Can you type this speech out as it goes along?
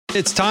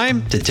It's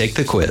time to take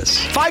the quiz.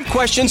 5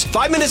 questions,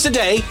 5 minutes a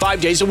day,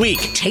 5 days a week.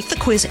 Take the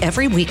quiz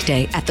every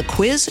weekday at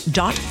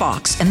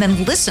thequiz.fox and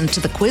then listen to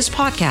the quiz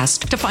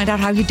podcast to find out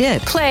how you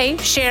did. Play,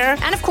 share,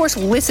 and of course,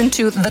 listen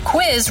to The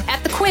Quiz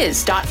at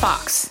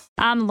thequiz.fox.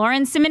 I'm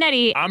Lauren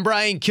Simonetti. I'm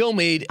Brian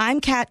Kilmeade.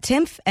 I'm Kat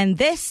Timpf, and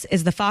this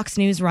is the Fox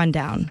News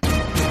Rundown.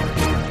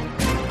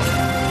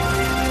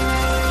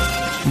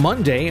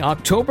 Monday,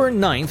 October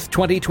 9th,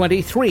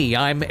 2023.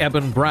 I'm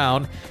Eben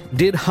Brown.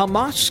 Did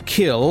Hamas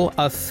kill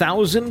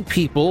 1,000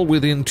 people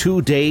within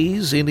 2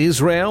 days in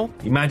Israel?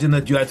 Imagine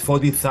that you had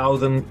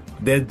 40,000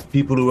 dead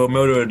people who were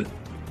murdered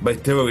by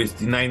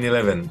terrorists in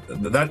 9/11.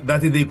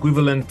 That is the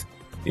equivalent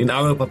in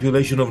our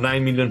population of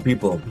 9 million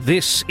people.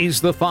 This is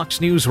the Fox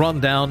News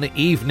Rundown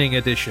Evening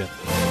Edition.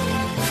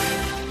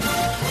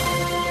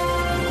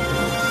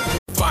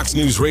 Fox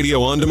News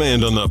Radio on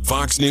demand on the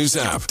Fox News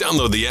app.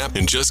 Download the app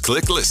and just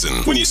click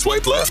listen. When you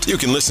swipe left, you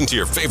can listen to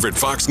your favorite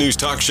Fox News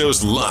talk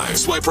shows live.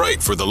 Swipe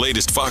right for the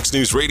latest Fox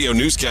News Radio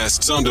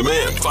newscasts on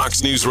demand.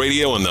 Fox News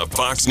Radio on the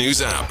Fox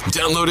News app.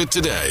 Download it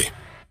today.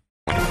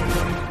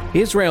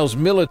 Israel's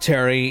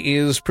military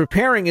is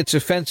preparing its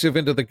offensive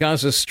into the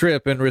Gaza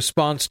Strip in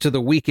response to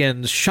the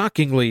weekend's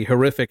shockingly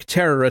horrific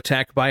terror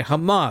attack by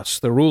Hamas,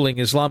 the ruling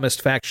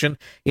Islamist faction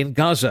in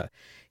Gaza.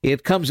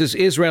 It comes as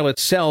Israel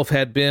itself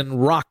had been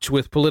rocked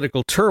with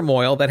political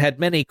turmoil that had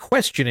many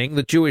questioning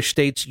the Jewish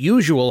state's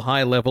usual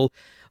high level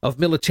of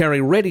military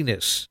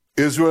readiness.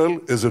 Israel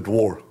is at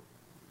war.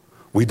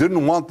 We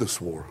didn't want this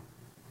war.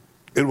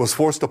 It was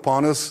forced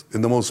upon us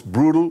in the most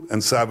brutal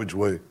and savage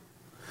way.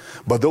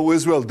 But though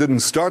Israel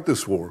didn't start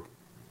this war,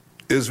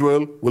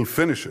 Israel will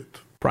finish it.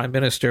 Prime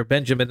Minister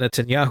Benjamin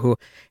Netanyahu.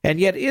 And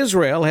yet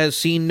Israel has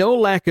seen no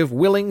lack of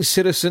willing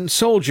citizen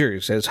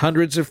soldiers, as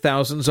hundreds of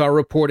thousands are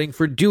reporting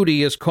for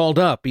duty as called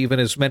up, even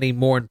as many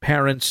mourn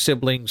parents,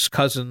 siblings,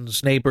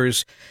 cousins,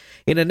 neighbors.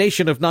 In a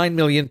nation of 9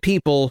 million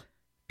people,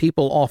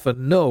 people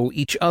often know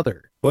each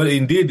other. Well,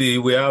 indeed,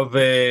 we have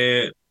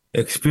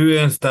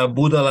experienced a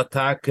brutal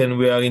attack, and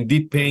we are in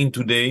deep pain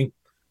today.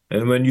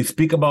 And when you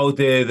speak about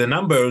the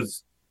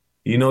numbers,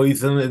 you know,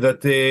 it's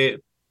that...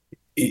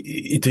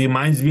 It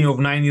reminds me of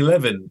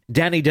 9/11.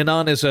 Danny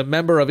Danon is a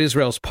member of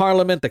Israel's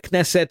parliament, the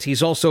Knesset.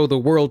 He's also the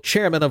world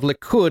chairman of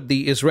Likud,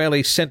 the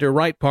Israeli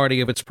center-right party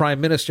of its prime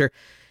minister,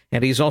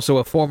 and he's also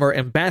a former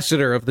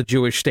ambassador of the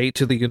Jewish state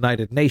to the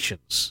United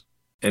Nations.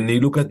 And you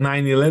look at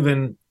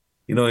 9/11,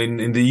 you know,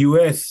 in the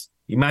U.S.,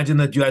 imagine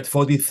that you had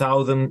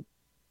 40,000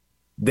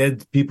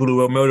 dead people who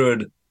were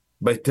murdered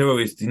by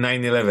terrorists in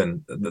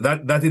 9/11.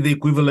 That is the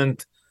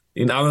equivalent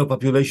in our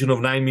population of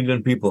 9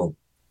 million people.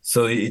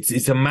 So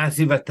it's a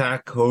massive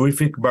attack,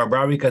 horrific,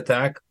 barbaric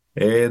attack.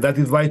 That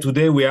is why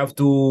today we have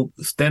to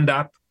stand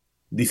up,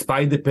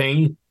 despite the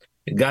pain,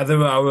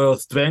 gather our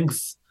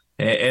strengths,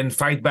 and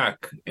fight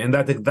back. And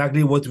that's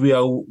exactly what we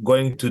are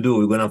going to do.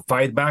 We're going to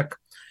fight back.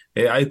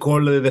 I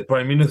call the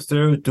Prime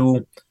Minister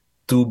to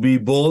be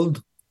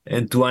bold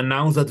and to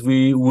announce that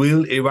we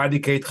will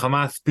eradicate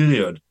Hamas,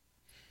 period.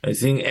 I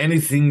think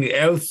anything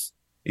else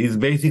is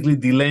basically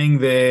delaying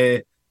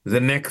the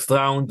next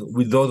round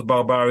with those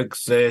barbaric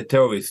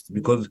terrorists,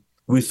 because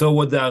we saw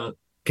what they are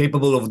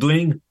capable of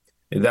doing.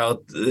 They are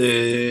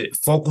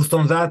focused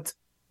on that.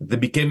 They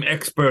became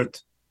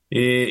expert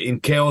in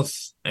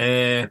chaos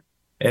and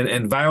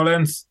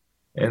violence,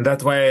 and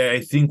that's why I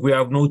think we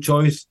have no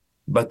choice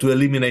but to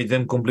eliminate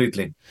them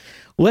completely.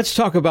 Let's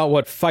talk about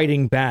what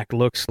fighting back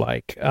looks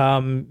like.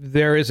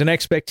 There is an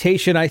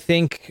expectation, I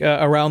think,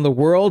 around the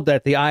world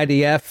that the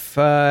IDF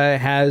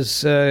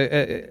has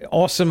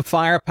awesome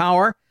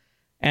firepower,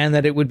 and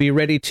that it would be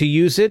ready to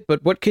use it.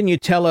 But what can you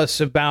tell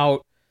us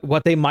about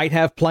what they might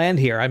have planned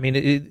here? I mean,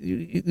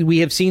 we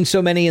have seen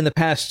so many in the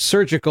past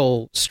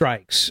surgical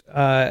strikes,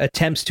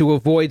 attempts to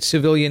avoid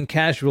civilian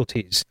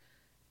casualties.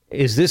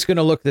 Is this going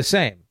to look the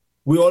same?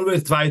 We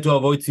always try to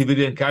avoid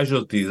civilian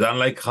casualties.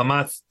 Unlike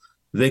Hamas,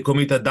 they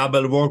commit a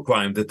double war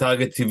crime. They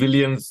target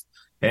civilians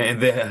and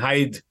they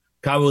hide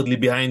cowardly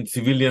behind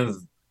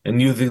civilians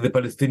and using the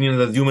Palestinians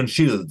as human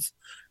shields.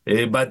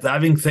 But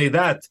having said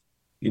that,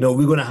 you know,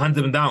 we're going to hunt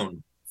them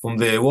down. From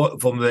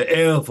the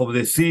air, from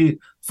the sea,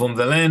 from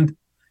the land.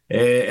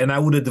 And I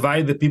would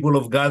advise the people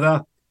of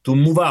Gaza to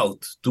move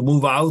out,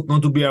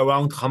 not to be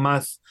around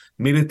Hamas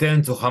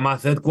militants or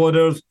Hamas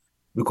headquarters,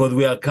 because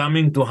we are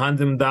coming to hunt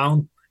them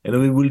down, and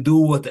we will do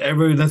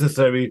whatever is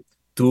necessary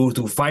to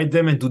fight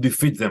them and to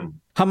defeat them.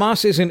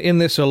 Hamas isn't in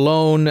this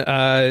alone.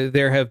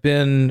 There have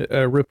been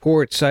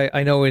reports,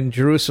 I know in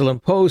Jerusalem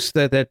Post,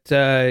 that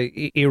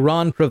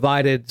Iran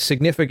provided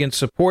significant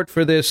support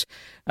for this.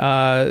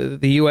 The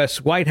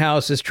U.S. White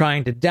House is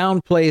trying to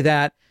downplay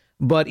that.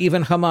 But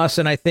even Hamas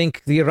and I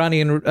think the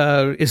Iranian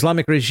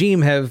Islamic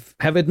regime have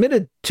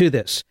admitted to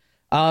this.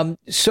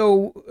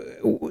 So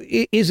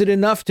is it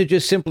enough to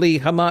just simply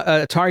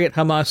target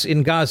Hamas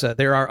in Gaza?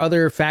 There are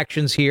other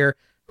factions here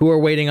who are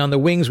waiting on the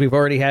wings. We've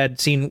already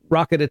seen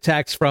rocket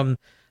attacks from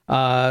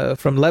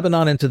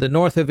Lebanon into the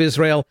north of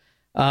Israel.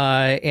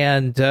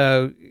 Is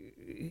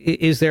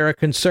there a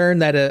concern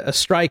that a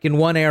strike in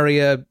one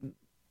area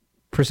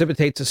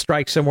precipitates a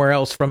strike somewhere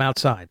else from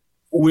outside?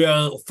 We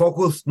are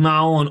focused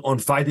now on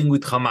fighting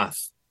with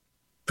Hamas,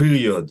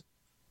 period.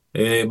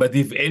 But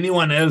if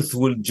anyone else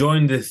will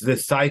join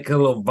this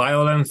cycle of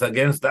violence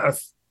against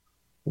us,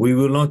 we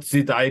will not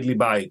sit idly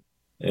by.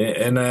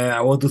 And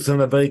I want to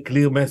send a very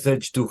clear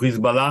message to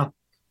Hezbollah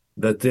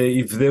that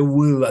if they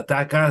will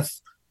attack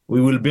us,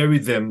 we will bury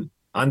them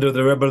under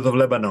the rebels of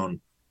Lebanon.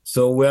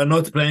 So we are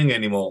not playing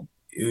anymore.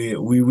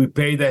 We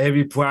paid a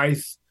heavy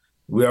price.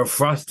 We are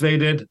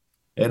frustrated.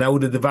 And I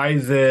would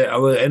advise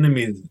our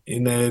enemies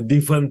in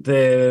different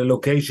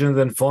locations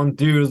and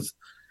frontiers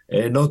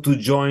not to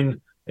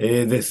join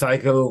the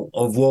cycle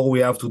of war we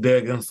have today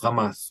against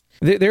Hamas.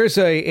 There's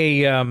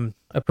a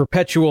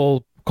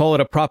perpetual, call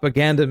it a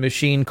propaganda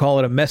machine, call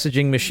it a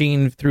messaging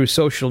machine through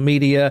social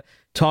media,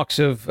 talks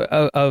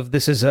of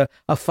this is a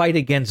fight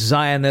against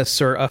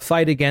Zionists or a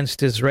fight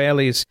against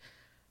Israelis.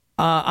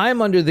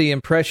 I'm under the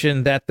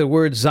impression that the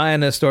word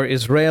Zionist or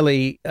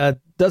Israeli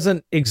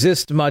doesn't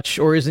exist much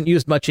or isn't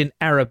used much in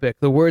Arabic.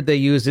 The word they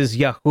use is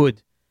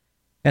Yahud,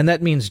 and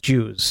that means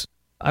Jews.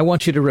 I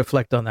want you to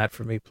reflect on that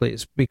for me,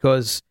 please,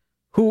 because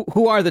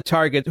who are the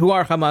target? Who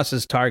are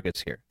Hamas's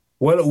targets here?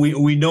 Well,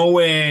 we know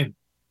that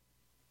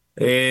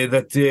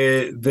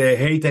the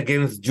hate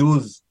against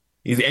Jews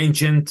is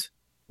ancient.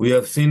 We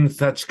have seen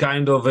such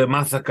kind of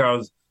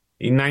massacres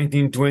in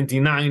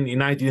 1929, in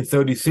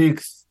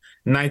 1936.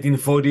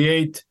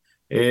 1948.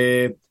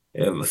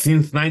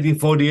 Since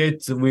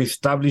 1948, we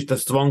established a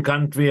strong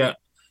country.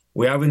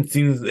 We haven't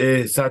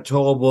seen such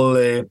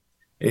horrible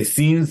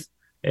scenes.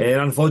 And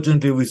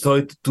unfortunately, we saw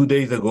it 2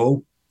 days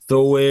ago.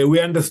 So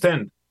we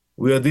understand.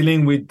 We are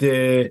dealing with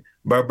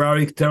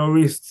barbaric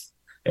terrorists,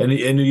 and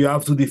you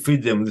have to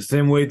defeat them. The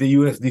same way the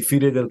U.S.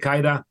 defeated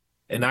Al-Qaeda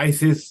and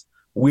ISIS,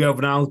 we have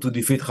now to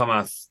defeat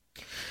Hamas.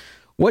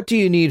 What do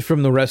you need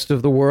from the rest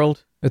of the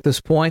world at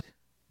this point?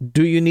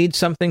 Do you need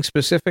something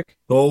specific?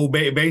 So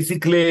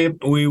basically,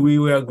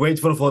 we are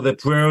grateful for the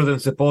prayers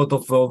and support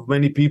of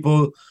many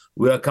people.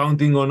 We are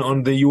counting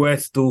on the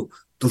U.S. to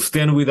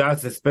stand with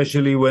us,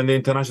 especially when the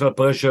international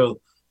pressure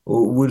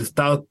will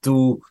start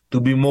to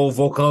be more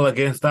vocal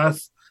against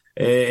us.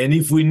 And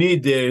if we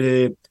need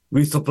a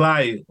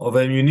resupply of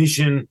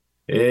ammunition,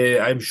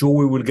 I'm sure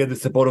we will get the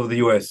support of the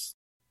U.S.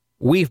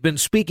 We've been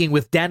speaking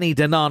with Danny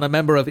Danon, a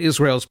member of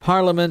Israel's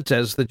parliament,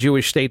 as the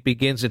Jewish state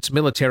begins its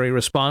military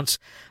response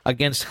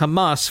against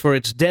Hamas for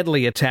its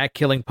deadly attack,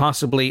 killing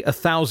possibly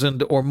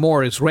 1,000 or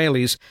more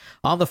Israelis.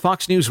 On the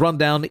Fox News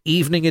Rundown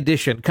Evening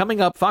Edition.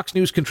 Coming up, Fox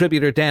News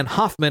contributor Dan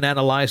Hoffman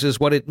analyzes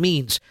what it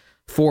means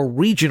for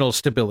regional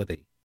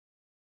stability.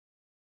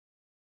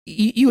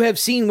 You have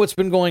seen what's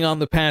been going on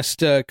the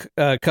past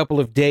couple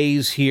of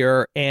days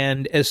here,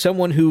 and as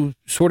someone who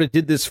sort of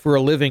did this for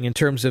a living in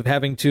terms of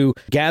having to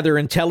gather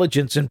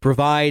intelligence and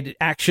provide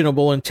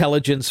actionable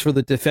intelligence for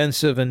the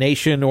defense of a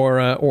nation or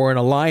an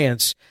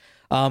alliance,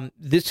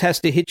 this has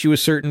to hit you a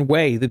certain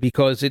way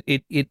because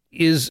it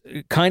is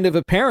kind of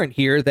apparent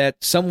here that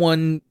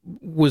someone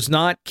was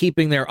not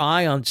keeping their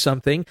eye on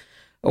something,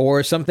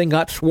 or something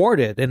got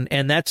thwarted.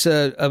 And that's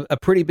a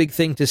pretty big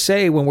thing to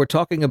say when we're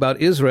talking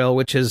about Israel,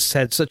 which has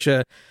had such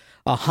a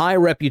high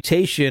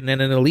reputation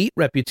and an elite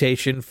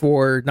reputation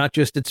for not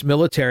just its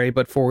military,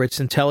 but for its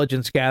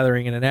intelligence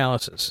gathering and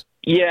analysis.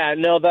 Yeah,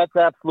 no, that's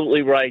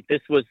absolutely right.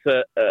 This was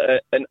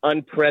an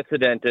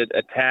unprecedented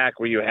attack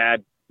where you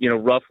had,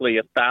 roughly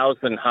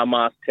 1,000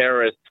 Hamas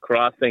terrorists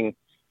crossing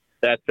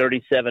that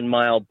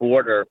 37-mile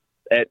border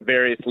at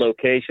various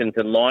locations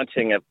and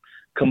launching a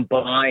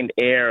combined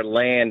air,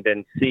 land,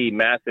 and sea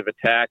massive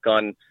attack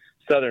on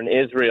southern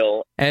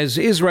Israel. As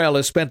Israel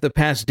has spent the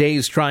past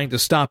days trying to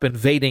stop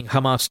invading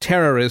Hamas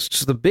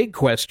terrorists, the big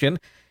question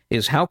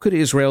is how could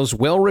Israel's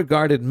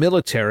well-regarded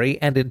military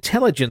and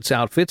intelligence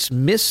outfits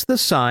miss the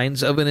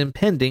signs of an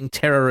impending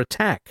terror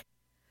attack?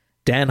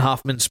 Dan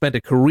Hoffman spent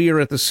a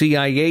career at the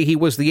CIA. He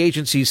was the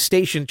agency's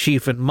station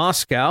chief in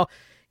Moscow.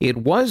 It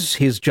was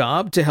his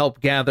job to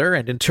help gather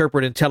and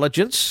interpret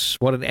intelligence,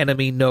 what an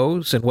enemy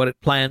knows and what it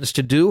plans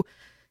to do.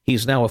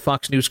 He's now a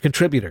Fox News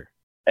contributor.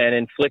 And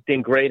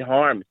inflicting great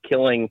harm,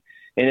 killing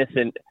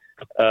innocent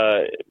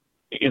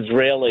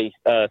Israeli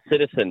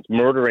citizens,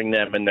 murdering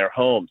them in their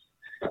homes.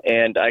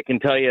 And I can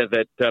tell you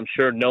that I'm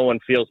sure no one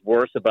feels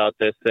worse about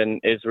this than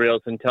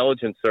Israel's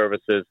intelligence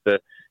services, the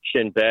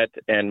Shin Bet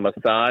and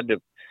Mossad,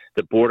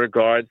 the border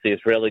guards, the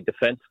Israeli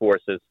Defense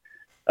Forces.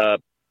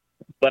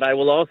 But I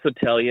will also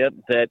tell you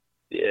that,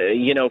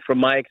 from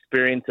my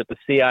experience at the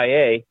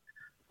CIA,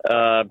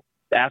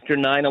 after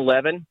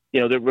 9/11,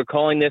 we're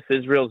calling this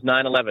Israel's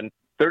 9/11.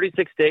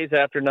 36 days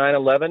after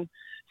 9/11,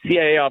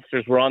 CIA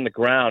officers were on the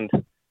ground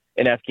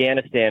in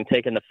Afghanistan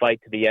taking the fight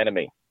to the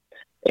enemy.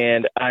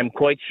 And I'm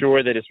quite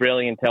sure that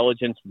Israeli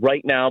intelligence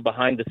right now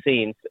behind the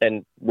scenes,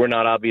 and we're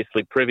not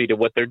obviously privy to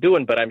what they're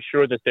doing, but I'm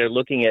sure that they're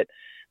looking at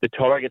the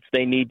targets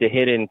they need to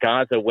hit in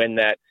Gaza when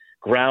that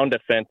ground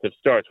offensive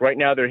starts. Right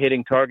now they're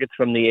hitting targets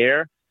from the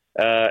air,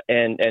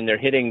 and they're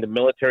hitting the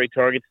military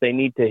targets they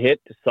need to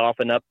hit to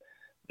soften up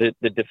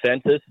the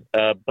defenses.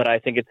 But I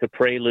think it's a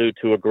prelude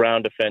to a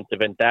ground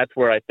offensive, and that's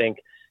where I think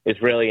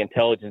Israeli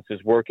intelligence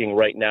is working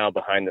right now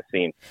behind the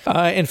scenes.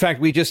 In fact,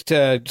 we just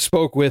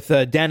spoke with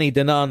Danny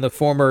Danon, the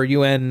former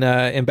UN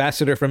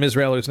ambassador from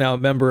Israel, who's now a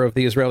member of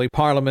the Israeli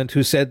parliament,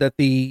 who said that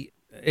the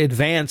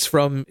advance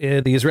from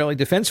the Israeli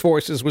Defense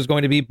Forces was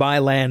going to be by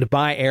land,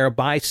 by air,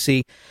 by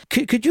sea.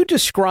 Could you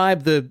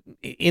describe in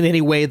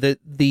any way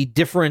the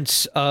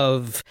difference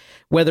of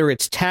whether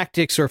it's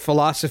tactics or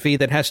philosophy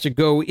that has to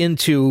go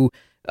into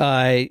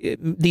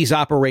these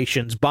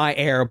operations by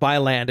air, by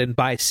land, and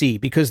by sea?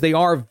 Because they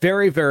are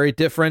very, very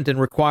different and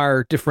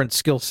require different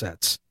skill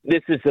sets.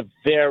 This is a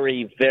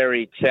very,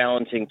 very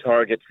challenging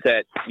target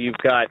set. You've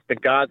got the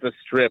Gaza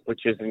Strip,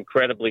 which is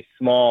incredibly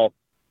small,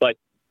 but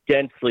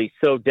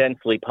so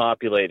densely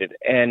populated.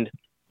 And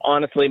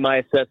honestly, my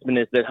assessment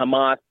is that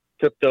Hamas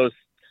took those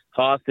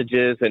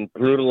hostages and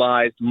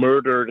brutalized,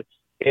 murdered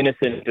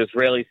innocent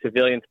Israeli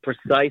civilians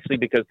precisely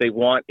because they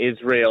want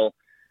Israel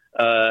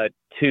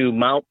to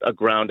mount a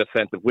ground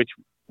offensive, which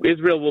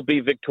Israel will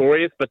be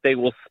victorious, but they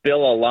will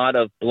spill a lot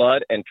of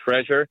blood and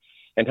treasure.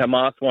 And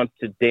Hamas wants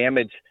to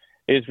damage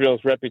Israel's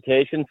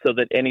reputation so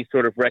that any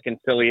sort of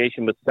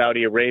reconciliation with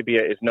Saudi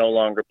Arabia is no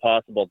longer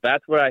possible.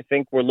 That's where I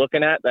think we're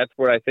looking at. That's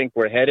where I think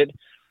we're headed.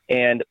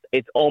 And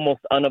it's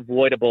almost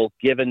unavoidable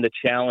given the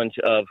challenge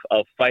of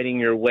fighting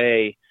your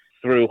way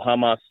through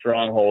Hamas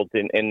strongholds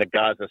in the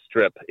Gaza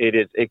Strip. It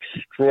is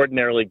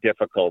extraordinarily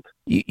difficult.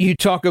 You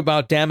talk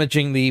about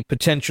damaging the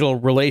potential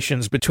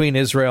relations between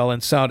Israel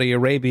and Saudi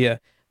Arabia.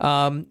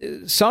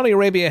 Saudi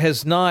Arabia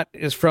has not,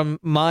 as from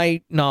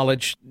my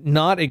knowledge,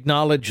 not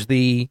acknowledged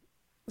the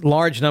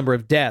large number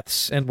of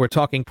deaths, and we're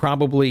talking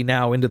probably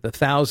now into the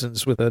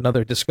thousands with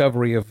another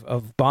discovery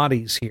of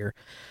bodies here.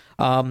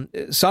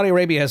 Saudi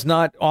Arabia has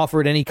not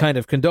offered any kind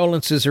of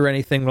condolences or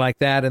anything like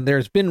that, and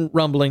there's been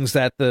rumblings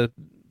that the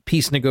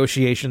peace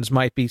negotiations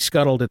might be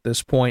scuttled at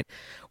this point.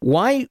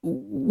 Why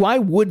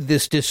would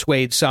this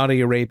dissuade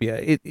Saudi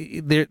Arabia?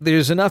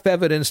 There's enough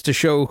evidence to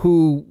show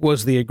who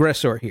was the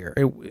aggressor here,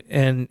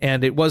 and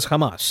it was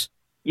Hamas.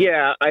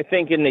 Yeah, I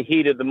think in the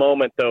heat of the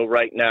moment, though,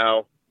 right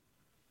now,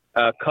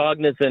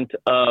 cognizant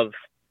of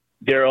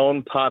their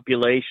own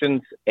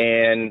populations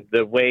and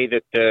the way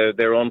that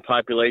their own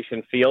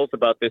population feels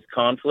about this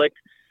conflict,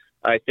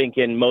 I think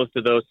in most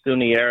of those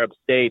Sunni Arab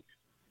states,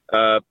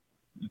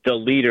 the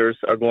leaders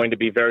are going to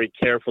be very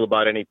careful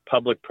about any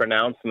public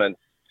pronouncements,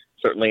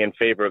 certainly in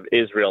favor of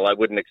Israel. I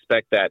wouldn't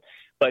expect that.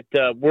 But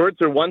words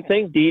are one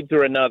thing, deeds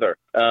are another.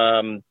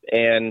 And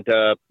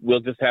we'll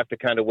just have to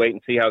kind of wait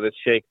and see how this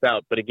shakes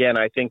out. But again,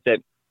 I think that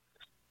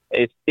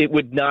it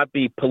would not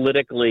be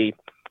politically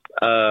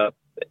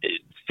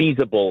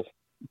feasible,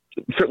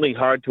 certainly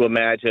hard to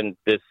imagine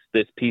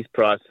this peace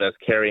process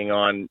carrying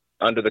on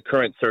under the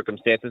current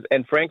circumstances.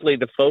 And frankly,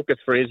 the focus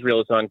for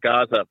Israel is on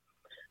Gaza.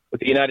 What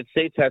the United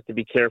States has to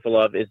be careful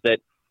of is that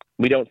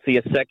we don't see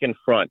a second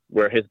front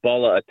where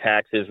Hezbollah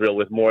attacks Israel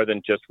with more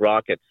than just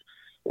rockets,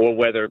 or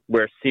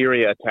where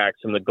Syria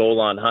attacks from the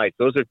Golan Heights.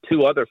 Those are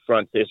two other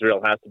fronts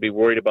Israel has to be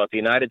worried about. The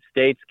United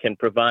States can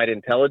provide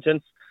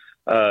intelligence,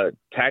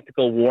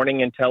 tactical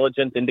warning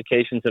intelligence,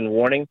 indications and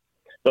warning,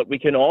 but we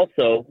can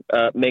also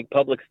make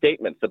public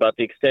statements about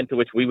the extent to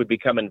which we would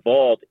become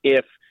involved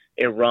if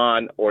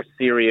Iran or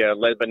Syria,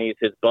 Lebanese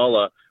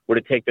Hezbollah, were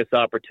to take this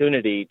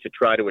opportunity to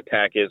try to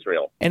attack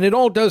Israel. And it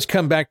all does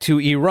come back to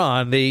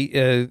Iran.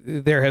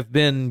 There have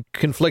been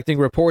conflicting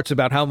reports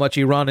about how much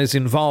Iran is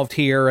involved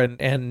here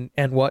and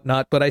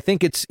whatnot, but I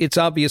think it's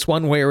obvious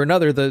one way or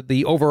another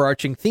the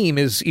overarching theme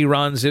is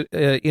Iran's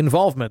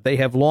involvement. They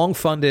have long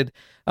funded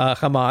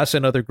Hamas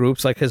and other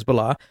groups like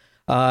Hezbollah.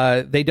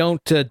 They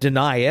don't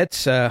deny it.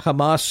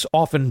 Hamas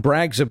often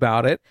brags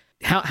about it.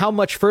 How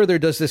much further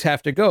does this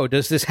have to go?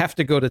 Does this have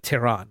to go to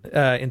Tehran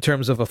in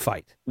terms of a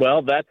fight?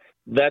 Well,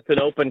 that's an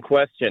open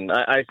question.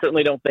 I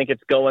certainly don't think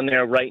it's going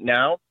there right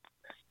now,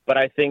 but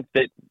I think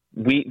that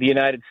the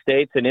United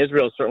States and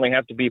Israel certainly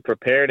have to be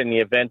prepared in the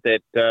event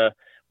that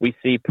we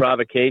see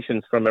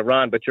provocations from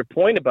Iran. But your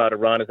point about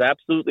Iran is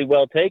absolutely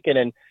well taken.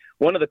 And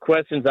one of the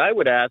questions I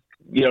would ask,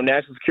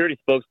 National Security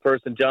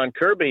spokesperson John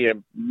Kirby,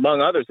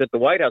 among others at the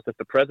White House, if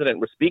the president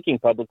were speaking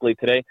publicly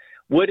today,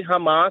 would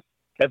Hamas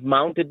have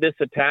mounted this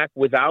attack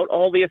without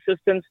all the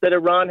assistance that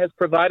Iran has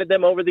provided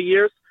them over the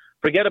years?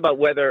 Forget about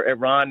whether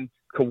Iran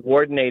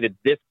coordinated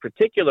this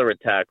particular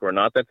attack or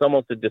not. That's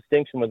almost a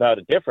distinction without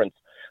a difference.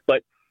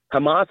 But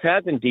Hamas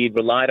has indeed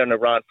relied on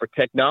Iran for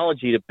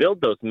technology to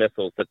build those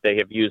missiles that they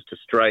have used to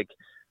strike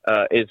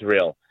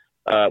Israel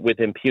with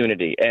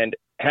impunity, and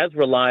has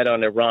relied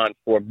on Iran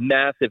for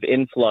massive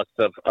influx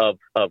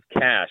of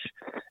cash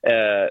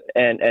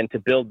and to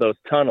build those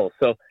tunnels.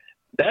 So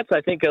that's,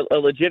 I think, a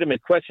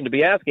legitimate question to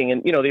be asking.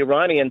 And, the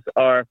Iranians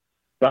are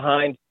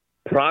behind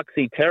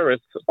proxy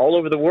terrorists all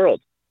over the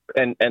world.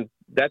 And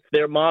that's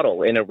their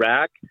model in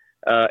Iraq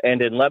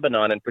and in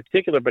Lebanon in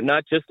particular, but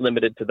not just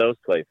limited to those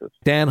places.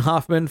 Dan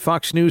Hoffman,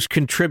 Fox News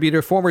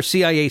contributor, former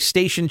CIA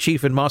station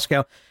chief in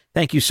Moscow.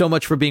 Thank you so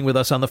much for being with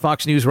us on the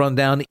Fox News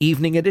Rundown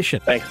Evening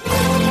Edition. Thanks.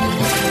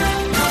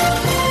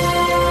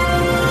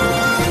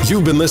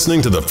 You've been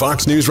listening to the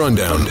Fox News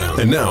Rundown.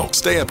 And now,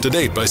 stay up to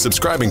date by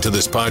subscribing to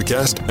this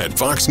podcast at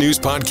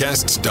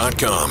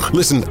foxnewspodcasts.com.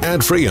 Listen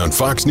ad-free on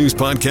Fox News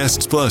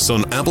Podcasts Plus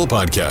on Apple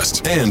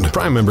Podcasts. And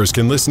Prime members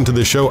can listen to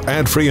the show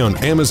ad-free on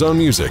Amazon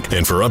Music.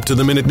 And for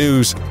up-to-the-minute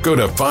news, go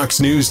to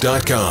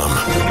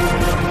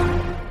foxnews.com.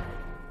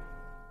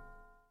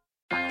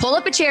 Pull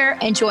up a chair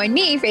and join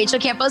me, Rachel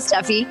Campos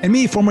Duffy. And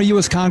me, former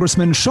U.S.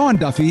 Congressman Sean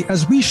Duffy,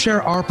 as we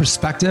share our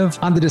perspective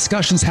on the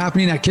discussions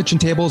happening at kitchen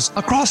tables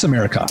across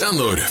America.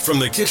 Download From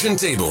the Kitchen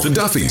Table, The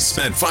Duffys,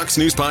 at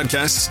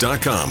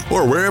foxnewspodcasts.com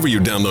or wherever you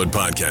download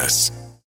podcasts.